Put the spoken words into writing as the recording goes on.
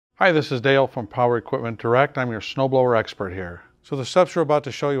Hi, this is Dale from Power Equipment Direct. I'm your snowblower expert here. So the steps we're about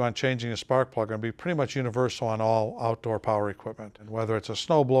to show you on changing a spark plug are going to be pretty much universal on all outdoor power equipment. And whether it's a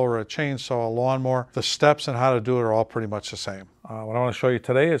snowblower, a chainsaw, a lawnmower, the steps and how to do it are all pretty much the same. What I want to show you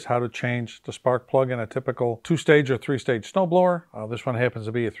today is how to change the spark plug in a typical 2-stage or 3-stage snowblower. This one happens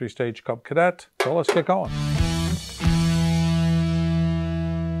to be a 3-stage Cub Cadet. So let's get going.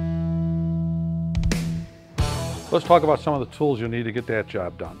 Let's talk about some of the tools you'll need to get that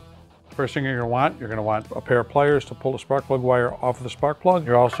job done. First thing you're going to want a pair of pliers to pull the spark plug wire off of the spark plug.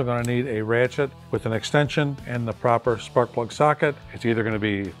 You're also going to need a ratchet with an extension and the proper spark plug socket. It's either going to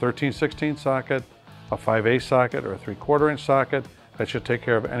be 13/16 socket, a 5/8 socket, or a 3/4 inch socket. That should take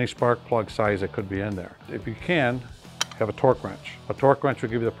care of any spark plug size that could be in there. If you can, have a torque wrench. A torque wrench will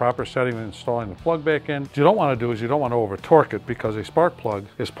give you the proper setting when installing the plug back in. What you don't want to do is you don't want to over torque it, because a spark plug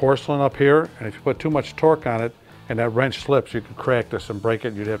is porcelain up here, and if you put too much torque on it, and that wrench slips, you can crack this and break it,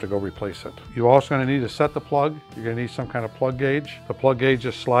 and you'd have to go replace it. You're also going to need to set the plug. You're going to need some kind of plug gauge. The plug gauge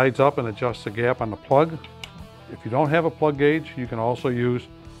just slides up and adjusts the gap on the plug. If you don't have a plug gauge, you can also use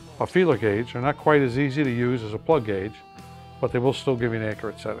a feeler gauge. They're not quite as easy to use as a plug gauge, but they will still give you an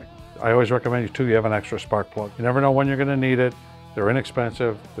accurate setting. I always recommend you have an extra spark plug. You never know when you're going to need it. They're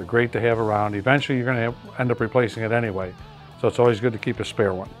inexpensive. They're great to have around. Eventually, you're going to end up replacing it anyway, so it's always good to keep a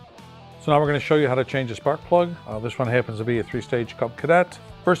spare one. So now we're going to show you how to change a spark plug. This one happens to be a 3-stage Cub Cadet.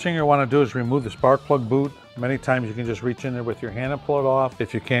 First thing you want to do is remove the spark plug boot. Many times you can just reach in there with your hand and pull it off.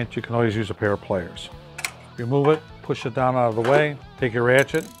 If you can't, you can always use a pair of pliers. Remove it, push it down out of the way, take your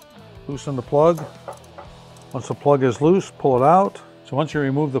ratchet, loosen the plug. Once the plug is loose, pull it out. So once you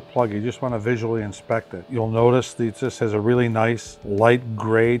remove the plug, you just want to visually inspect it. You'll notice that this has a really nice light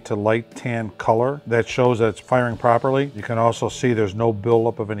gray to light tan color. That shows that it's firing properly. You can also see there's no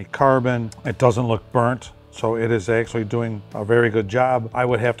buildup of any carbon. It doesn't look burnt, so it is actually doing a very good job. I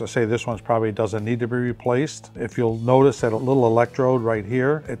would have to say this one probably doesn't need to be replaced. If you'll notice that a little electrode right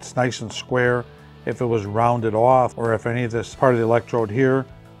here, it's nice and square. If it was rounded off, or if any of this part of the electrode here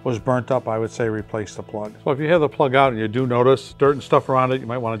was burnt up, I would say replace the plug. So if you have the plug out and you do notice dirt and stuff around it, you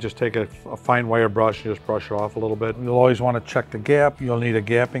might want to just take a fine wire brush and just brush it off a little bit. You'll always want to check the gap. You'll need a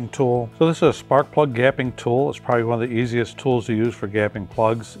gapping tool. So this is a spark plug gapping tool. It's probably one of the easiest tools to use for gapping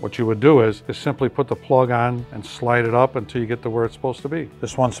plugs. What you would do is simply put the plug on and slide it up until you get to where it's supposed to be.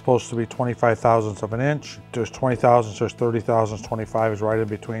 This one's supposed to be 25 thousandths of an inch. There's 20 thousandths, there's 30 thousandths, 25 is right in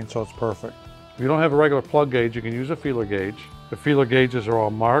between, so it's perfect. If you don't have a regular plug gauge, you can use a feeler gauge. The feeler gauges are all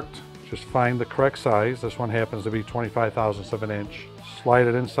marked. Just find the correct size. This one happens to be 25 thousandths of an inch. Slide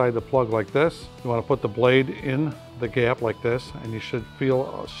it inside the plug like this. You want to put the blade in the gap like this, and you should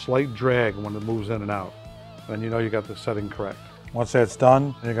feel a slight drag when it moves in and out. Then you know you got the setting correct. Once that's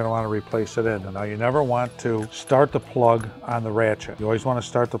done, you're going to want to replace it in. Now you never want to start the plug on the ratchet. You always want to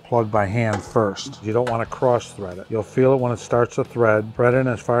start the plug by hand first. You don't want to cross thread it. You'll feel it when it starts to thread. Thread in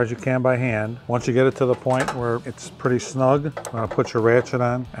as far as you can by hand. Once you get it to the point where it's pretty snug, you're going to put your ratchet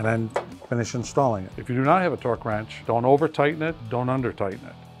on and then finish installing it. If you do not have a torque wrench, don't over tighten it, don't under tighten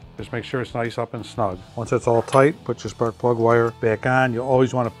it. Just make sure it's nice up and snug. Once it's all tight, put your spark plug wire back on. You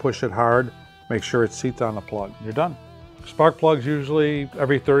always want to push it hard. Make sure it seats on the plug. You're done. Spark plugs usually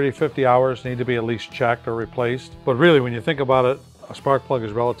every 30 to 50 hours need to be at least checked or replaced. But really, when you think about it, a spark plug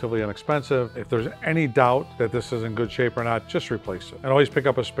is relatively inexpensive. If there's any doubt that this is in good shape or not, just replace it. And always pick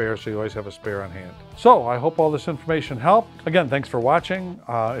up a spare, so you always have a spare on hand. So I hope all this information helped. Again, thanks for watching.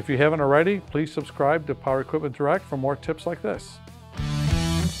 If you haven't already, please subscribe to Power Equipment Direct for more tips like this.